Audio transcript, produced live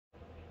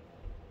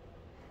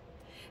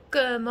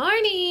Good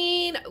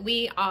morning.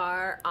 We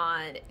are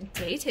on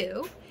day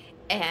 2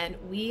 and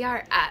we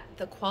are at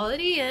the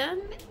Quality Inn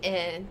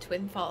in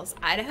Twin Falls,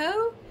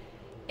 Idaho.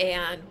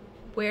 And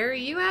where are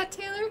you at,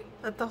 Taylor?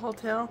 At the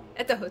hotel.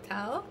 At the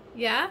hotel?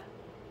 Yeah?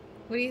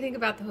 What do you think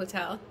about the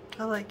hotel?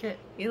 I like it.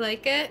 You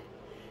like it?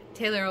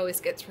 Taylor always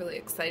gets really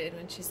excited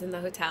when she's in the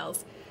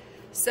hotels.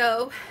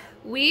 So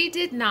we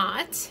did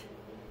not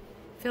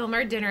film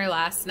our dinner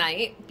last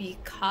night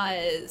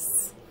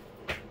because,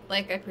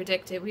 like I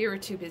predicted, we were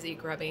too busy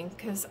grubbing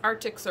because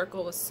Arctic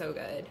Circle was so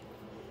good.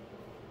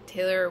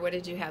 Taylor, what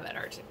did you have at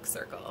Arctic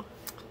Circle?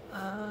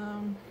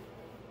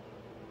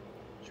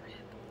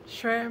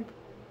 Shrimp.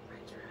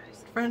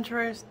 French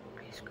fries.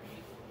 Ice cream.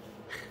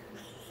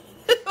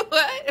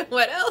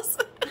 What else?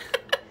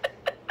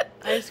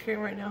 Ice cream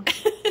right now.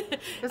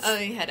 Oh,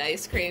 you had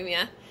ice cream,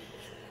 yeah.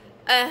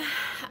 I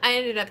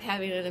ended up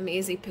having an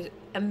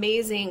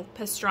amazing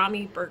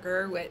pastrami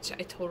burger, which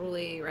I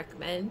totally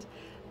recommend.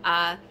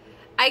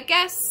 I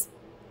guess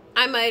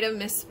I might have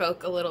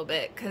misspoke a little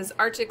bit because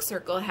Arctic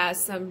Circle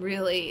has some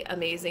really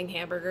amazing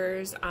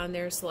hamburgers on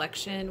their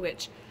selection,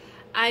 which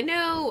I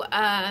know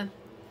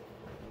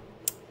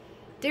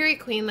Dairy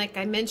Queen, like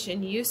I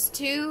mentioned, used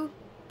to,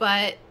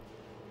 but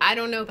I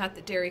don't know about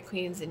the Dairy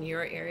Queens in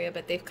your area,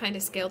 but they've kind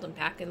of scaled them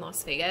back in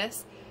Las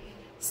Vegas.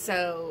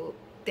 So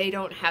they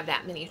don't have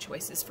that many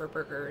choices for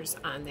burgers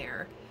on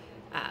their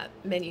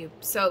menu.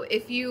 So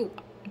if you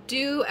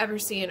do ever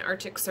see an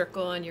Arctic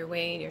Circle on your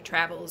way in your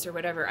travels or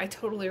whatever, I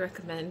totally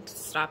recommend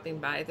stopping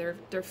by.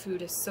 Their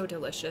food is so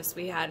delicious.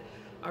 We had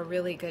a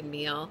really good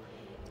meal.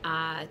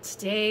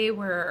 Today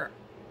we're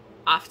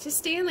off to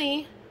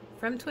Stanley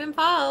from Twin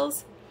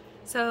Falls.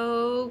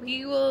 So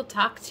we will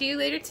talk to you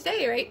later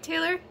today, right,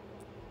 Taylor?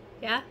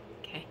 Yeah?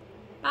 Okay.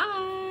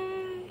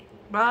 Bye.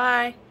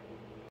 Bye.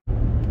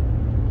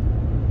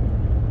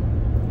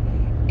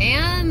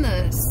 And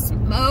the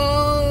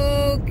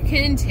smoke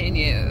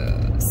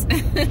continues.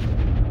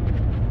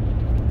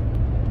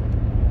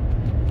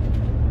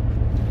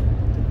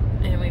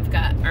 And we've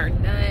got our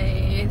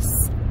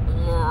nice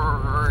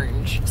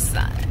orange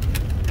sun.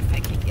 If I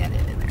can get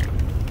it in there.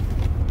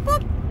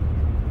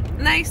 Boop.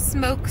 Nice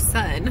smoke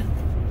sun.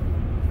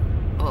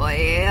 Oh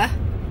yeah.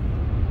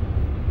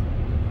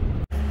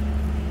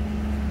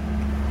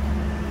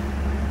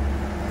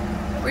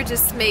 We're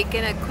just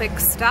making a quick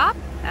stop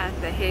at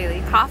the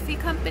Hailey Coffee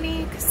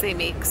Company because they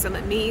make some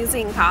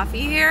amazing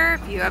coffee here.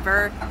 If you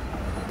ever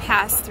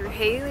pass through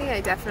Hailey,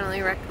 I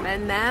definitely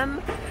recommend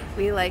them.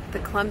 We like the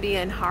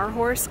Colombian Har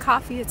Horse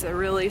coffee. It's a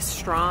really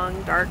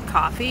strong, dark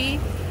coffee.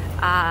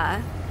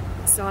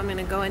 So I'm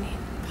gonna go and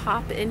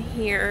pop in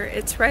here.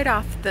 It's right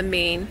off the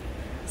main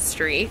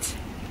street.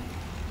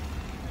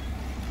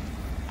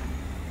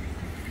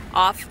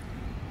 Off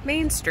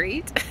Main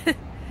Street.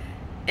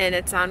 And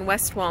it's on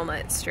West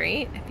Walnut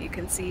Street, if you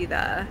can see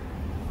the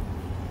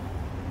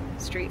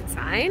street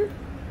sign.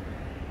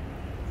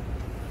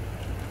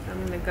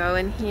 I'm gonna go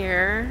in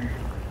here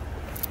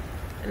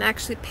and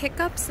actually pick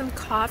up some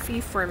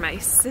coffee for my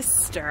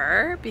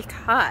sister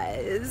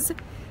because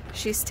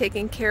she's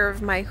taking care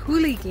of my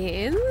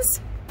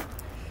hooligans,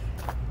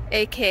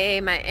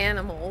 aka my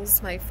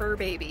animals, my fur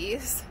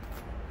babies.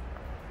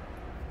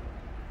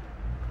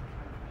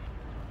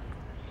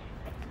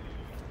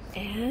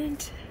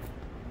 And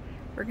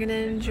we're gonna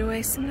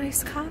enjoy some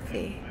nice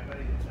coffee.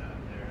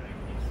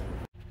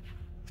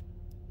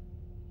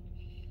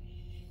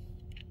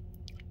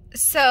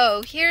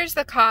 So here's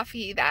the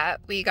coffee that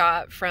we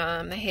got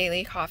from the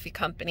Hailey Coffee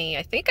Company.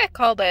 I think I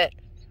called it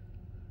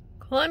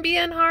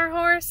Colombian Har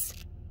Horse.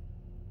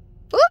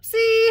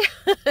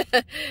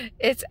 Whoopsie!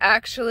 It's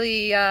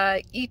actually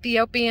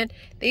Ethiopian.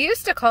 They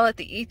used to call it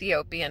the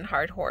Ethiopian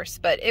Hard Horse,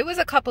 but it was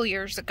a couple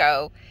years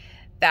ago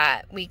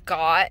that we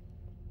got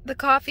the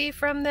coffee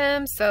from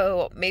them,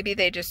 so maybe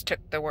they just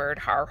took the word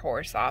Har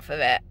Horse off of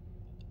it.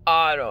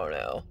 I don't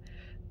know.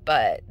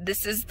 But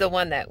this is the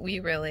one that we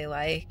really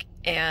like.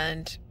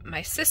 And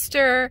my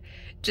sister,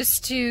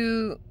 just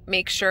to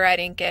make sure I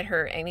didn't get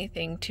her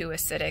anything too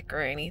acidic or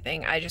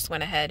anything, I just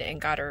went ahead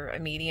and got her a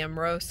medium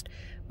roast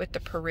with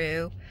the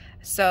Peru.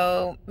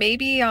 So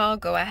maybe I'll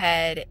go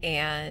ahead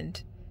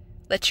and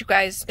let you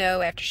guys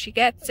know after she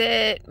gets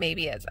it,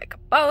 maybe as like a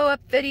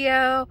follow-up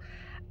video.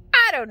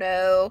 I don't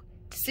know.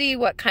 See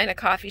what kind of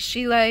coffee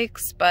she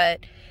likes,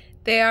 but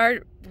they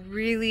are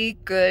really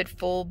good,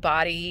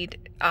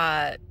 full-bodied,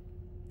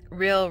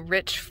 real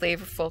rich,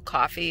 flavorful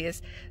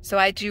coffees. So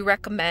I do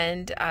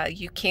recommend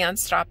you can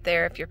stop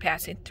there if you're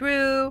passing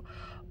through,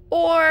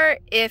 or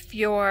if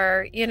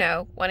you're, you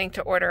know, wanting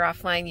to order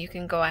offline, you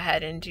can go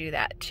ahead and do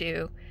that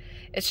too.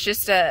 It's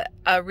just a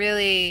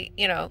really,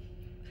 you know,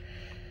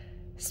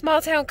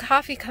 small town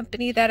coffee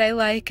company that I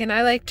like, and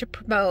I like to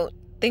promote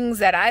things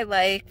that I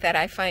like, that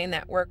I find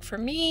that work for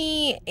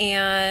me,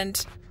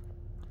 and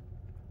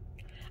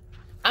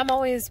I'm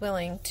always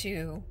willing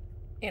to,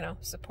 you know,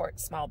 support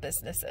small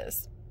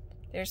businesses.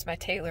 There's my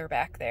Taylor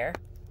back there.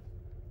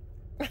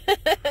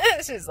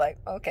 She's like,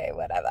 okay,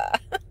 whatever.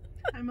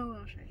 I'm a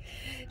little shy.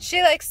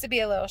 She likes to be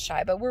a little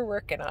shy, but we're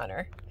working on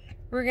her.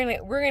 We're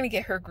gonna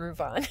get her groove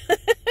on.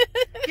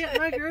 Get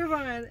my groove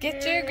on.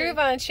 Get Hey. your groove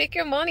on. Shake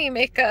your money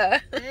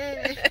maker.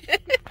 Hey.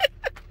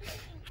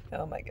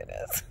 Oh my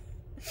goodness.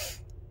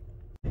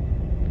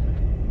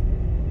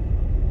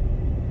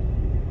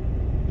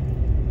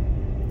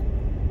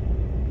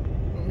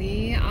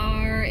 We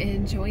are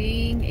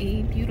enjoying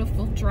a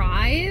beautiful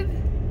drive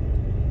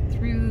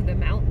through the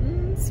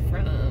mountains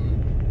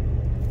from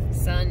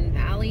Sun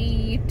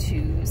Valley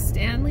to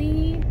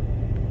Stanley.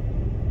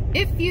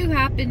 If you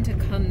happen to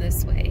come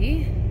this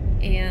way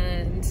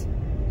and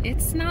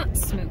it's not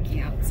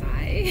smoky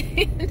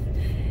outside,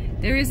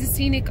 there is a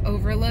scenic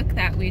overlook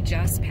that we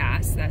just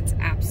passed that's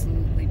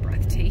absolutely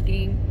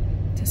breathtaking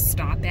to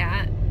stop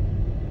at.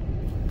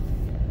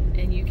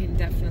 And you can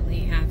definitely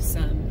have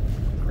some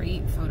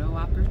great photo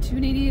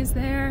opportunities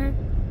there.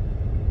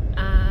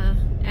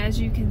 As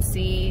you can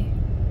see,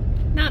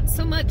 not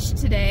so much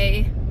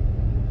today.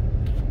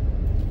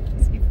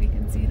 Let's see if we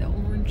can see the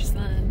orange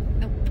sun.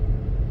 Nope.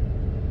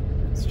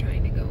 I was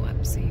trying to go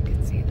up so you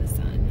can see the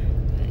sun,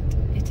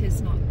 but it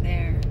is not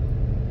there.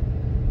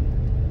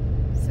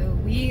 So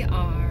we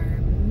are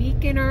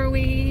making our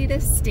way to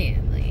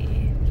Stanley.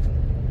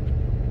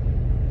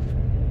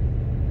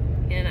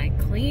 And I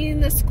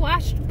cleaned the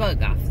squashed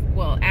bug off.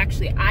 Well,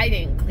 actually, I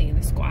didn't clean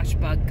the squash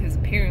bug because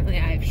apparently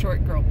I have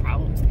short girl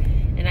problems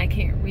and I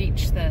can't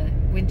reach the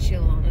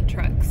windshield on the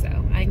truck, so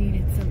I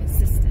needed some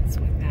assistance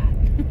with that.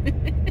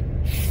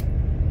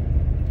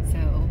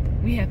 So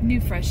we have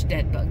new fresh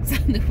dead bugs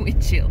on the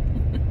windshield.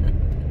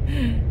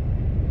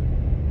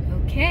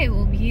 Okay,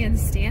 we'll be in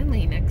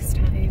Stanley next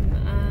time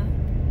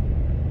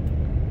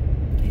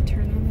I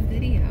turn on the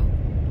video.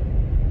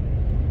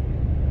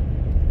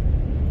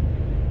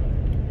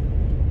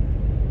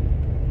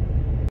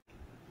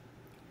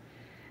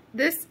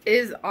 This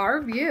is our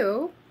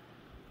view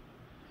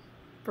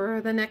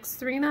for the next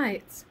 3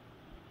 nights.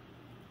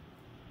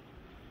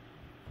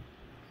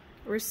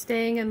 We're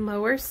staying in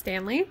Lower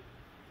Stanley.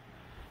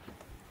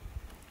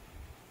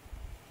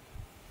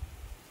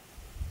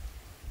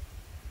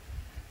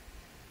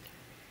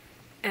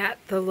 At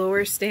the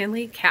Lower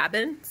Stanley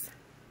cabins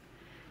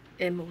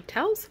and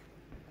motels.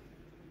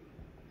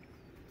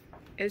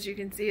 As you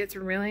can see, it's a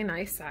really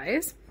nice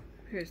size.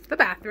 Here's the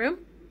bathroom.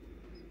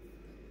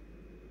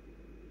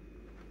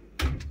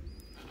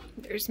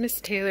 There's Miss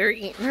Taylor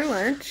eating her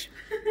lunch.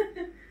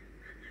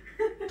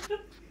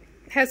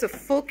 Has a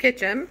full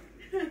kitchen.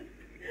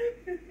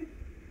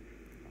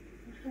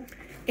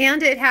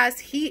 And it has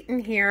heat in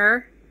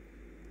here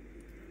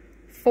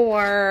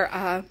for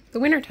the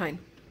wintertime.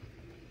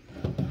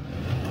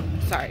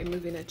 Sorry,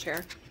 moving a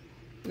chair.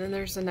 And then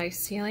there's a nice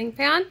ceiling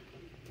fan.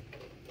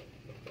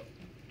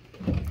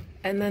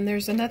 And then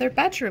there's another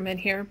bedroom in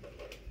here.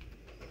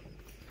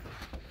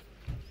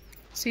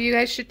 So you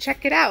guys should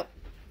check it out.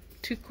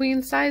 2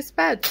 queen-size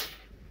beds.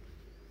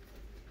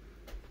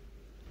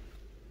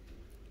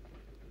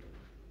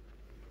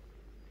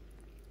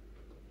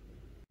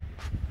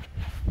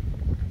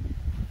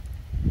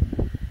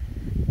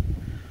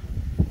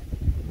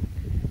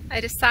 I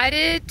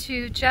decided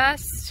to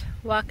just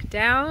walk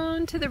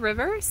down to the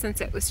river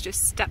since it was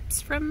just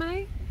steps from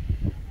my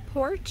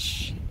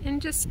porch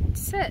and just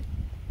sit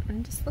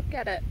and just look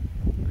at it.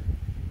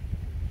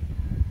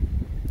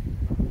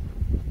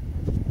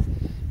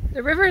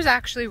 The river is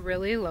actually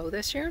really low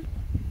this year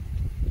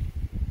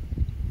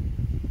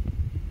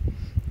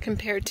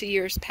compared to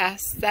years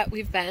past that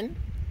we've been.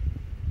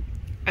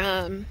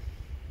 I've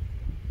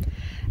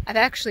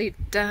actually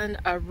done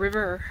a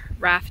river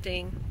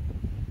rafting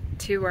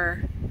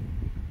tour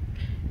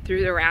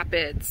through the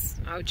rapids.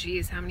 Oh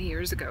geez, how many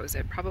years ago is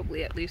it?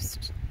 Probably at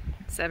least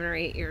 7 or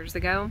 8 years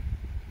ago.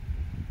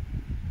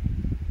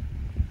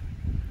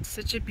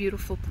 Such a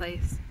beautiful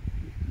place.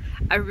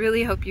 I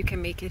really hope you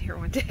can make it here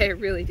one day. I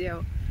really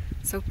do.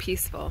 So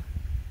peaceful.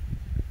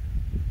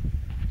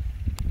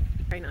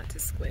 Try not to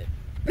squint.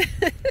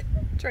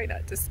 Try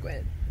not to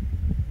squint.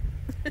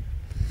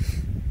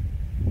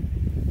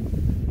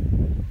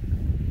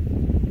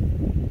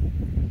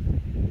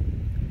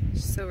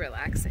 So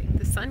relaxing.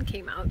 The sun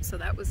came out, so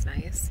that was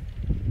nice.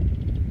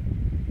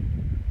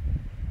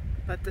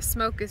 But the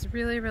smoke is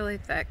really, really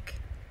thick.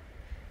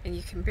 And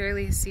you can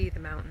barely see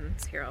the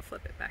mountains. Here, I'll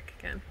flip it back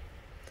again.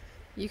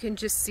 You can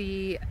just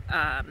see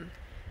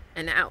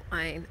an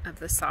outline of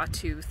the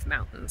Sawtooth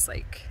Mountains,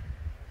 like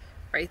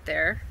right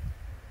there,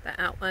 the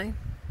outline.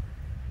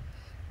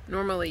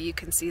 Normally you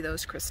can see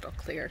those crystal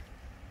clear.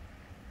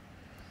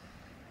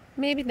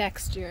 Maybe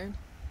next year.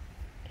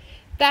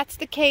 If that's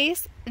the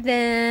case,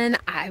 then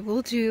I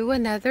will do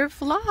another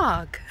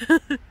vlog.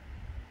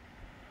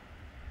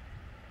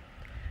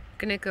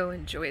 Gonna go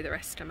enjoy the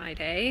rest of my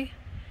day.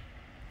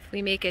 If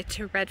we make it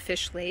to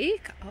Redfish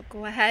Lake, I'll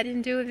go ahead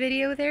and do a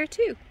video there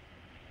too.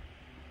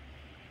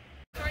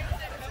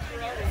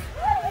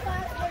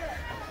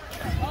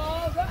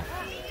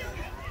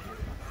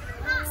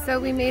 So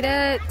we made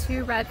it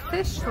to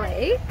Redfish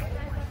Lake.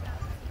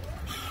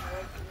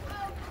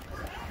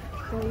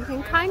 So you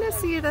can kind of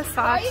see the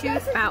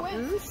Sawtooth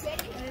Mountains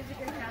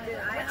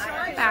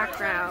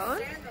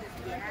background.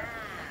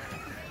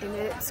 and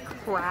it's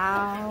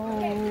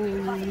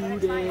crowded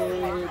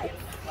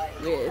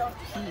with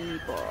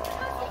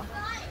people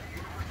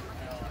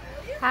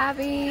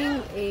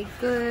having a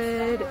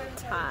good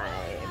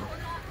time.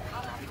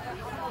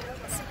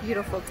 It's a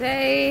beautiful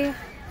day.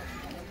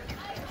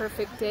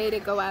 Perfect day to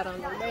go out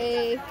on the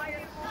lake.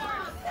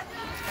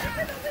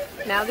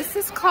 Now this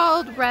is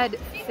called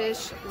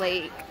Redfish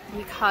Lake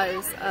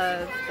because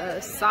of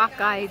the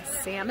sockeyed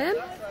salmon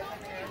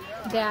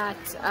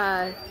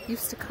that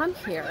used to come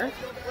here,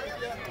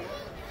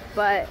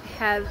 but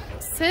have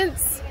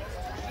since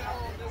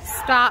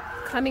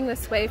stopped coming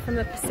this way from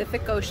the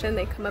Pacific Ocean.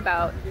 They come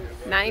about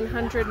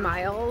 900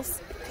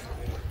 miles,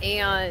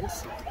 and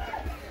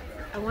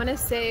I want to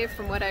say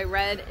from what I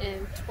read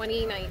in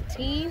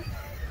 2019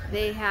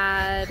 they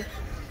had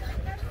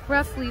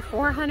roughly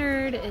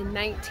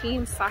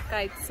 419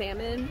 sockeyed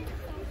salmon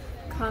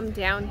come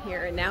down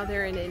here, and now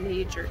they're an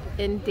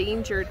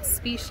endangered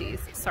species.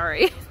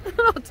 Sorry, a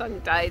little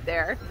tongue-tied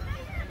there.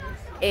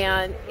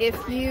 And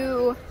if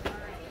you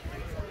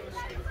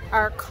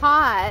are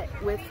caught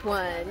with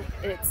one,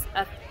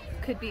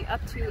 could be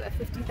up to a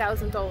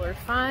 $50,000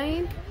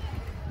 fine,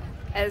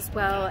 as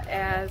well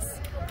as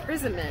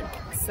imprisonment.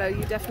 So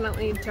you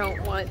definitely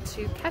don't want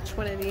to catch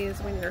one of these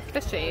when you're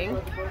fishing,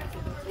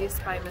 at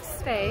least by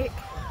mistake.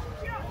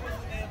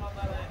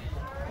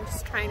 I'm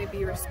just trying to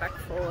be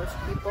respectful of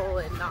people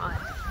and not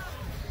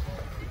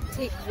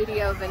take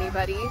video of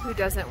anybody who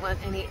doesn't want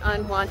any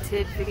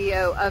unwanted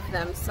video of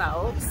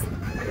themselves.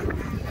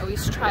 I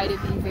always try to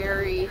be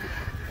very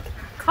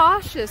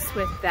cautious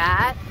with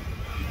that.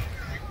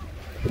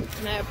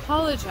 And I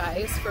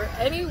apologize for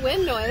any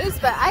wind noise,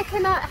 but I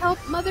cannot help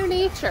Mother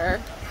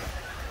Nature.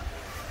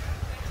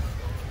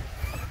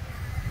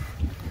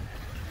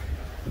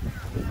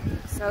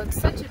 So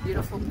it's such a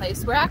beautiful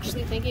place. We're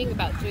actually thinking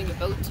about doing a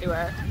boat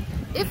tour.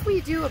 If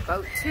we do a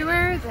boat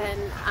tour,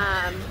 then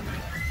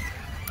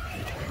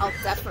I'll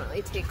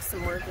definitely take some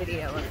more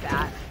video of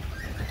that.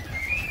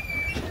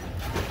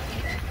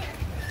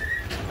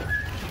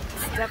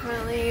 It's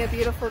definitely a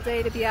beautiful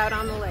day to be out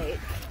on the lake.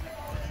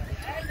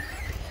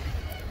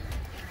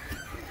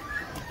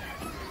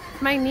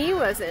 My knee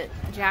wasn't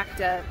jacked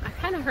up. I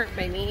kind of hurt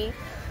my knee.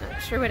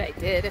 Not sure what I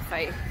did, if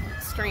I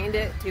strained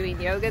it doing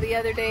yoga the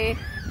other day,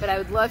 but I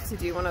would love to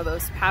do one of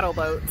those paddle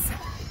boats.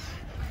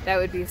 That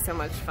would be so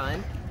much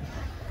fun.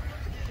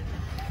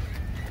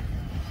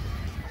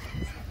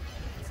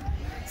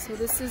 So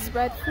this is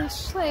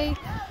Redfish Lake.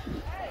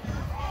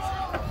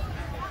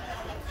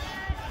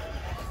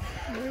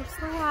 There's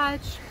the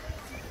lodge.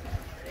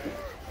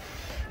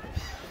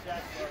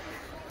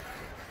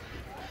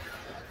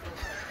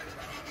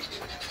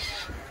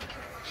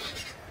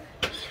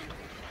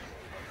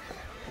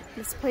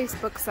 This place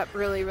books up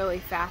really, really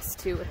fast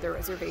too with the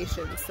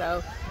reservations,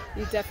 so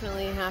you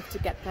definitely have to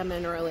get them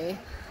in early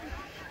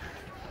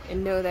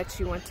and know that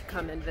you want to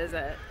come and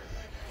visit.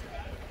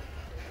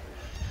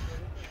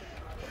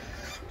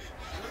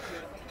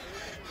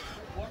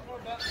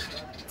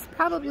 It's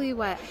probably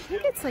what? I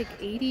think it's like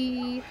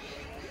 80,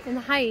 in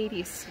the high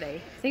 80s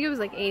today. I think it was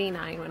like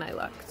 89 when I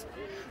looked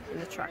in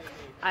the truck.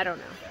 I don't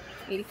know.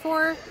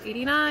 84,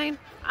 89,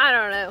 I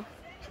don't know.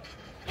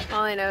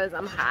 All I know is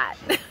I'm hot.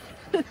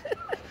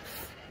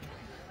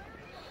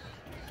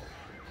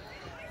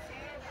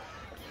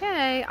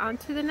 Okay, on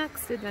to the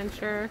next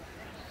adventure.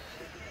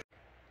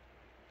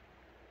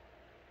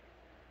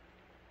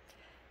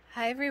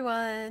 Hi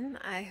everyone,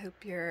 I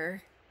hope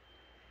you're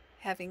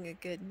having a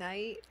good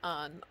night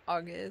on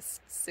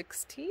August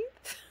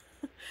 16th.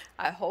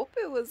 I hope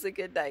it was a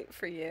good night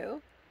for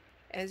you.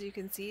 As you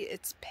can see,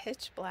 it's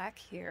pitch black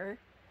here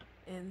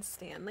in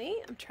Stanley.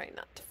 I'm trying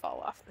not to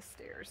fall off the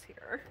stairs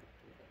here.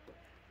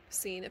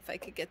 Seeing if I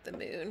could get the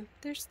moon.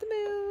 There's the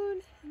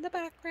moon in the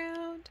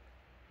background.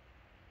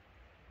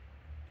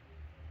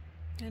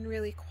 And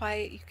really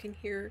quiet, you can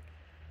hear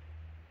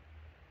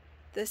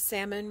the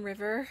Salmon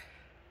River,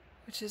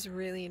 which is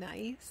really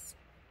nice.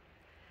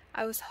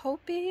 I was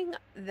hoping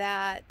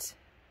that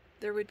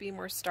there would be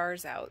more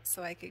stars out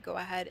so I could go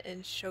ahead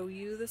and show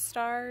you the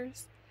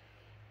stars.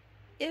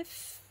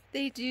 If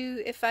they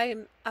do, if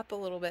I'm up a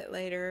little bit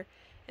later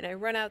and I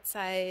run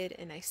outside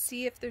and I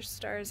see if there's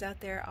stars out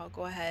there, I'll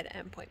go ahead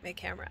and point my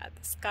camera at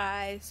the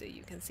sky so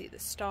you can see the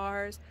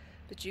stars.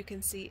 But you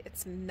can see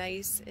it's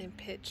nice and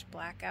pitch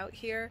black out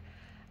here.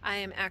 I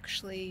am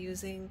actually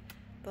using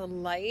the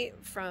light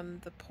from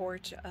the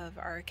porch of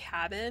our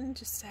cabin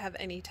just to have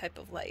any type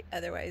of light.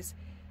 Otherwise,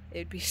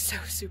 it'd be so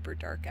super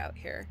dark out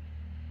here.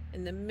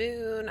 And the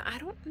moon, I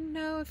don't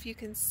know if you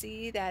can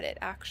see that it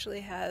actually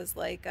has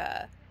like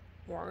a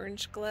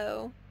orange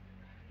glow.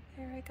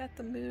 There, I got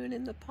the moon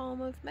in the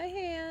palm of my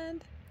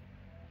hand.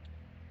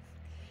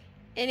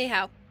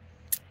 Anyhow,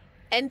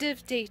 end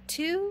of day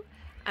 2.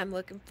 I'm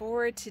looking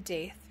forward to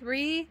day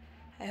 3.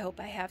 I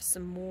hope I have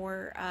some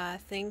more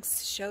things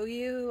to show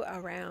you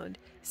around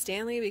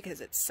Stanley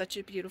because it's such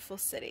a beautiful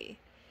city.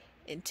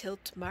 Until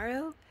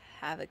tomorrow,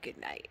 have a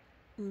good night.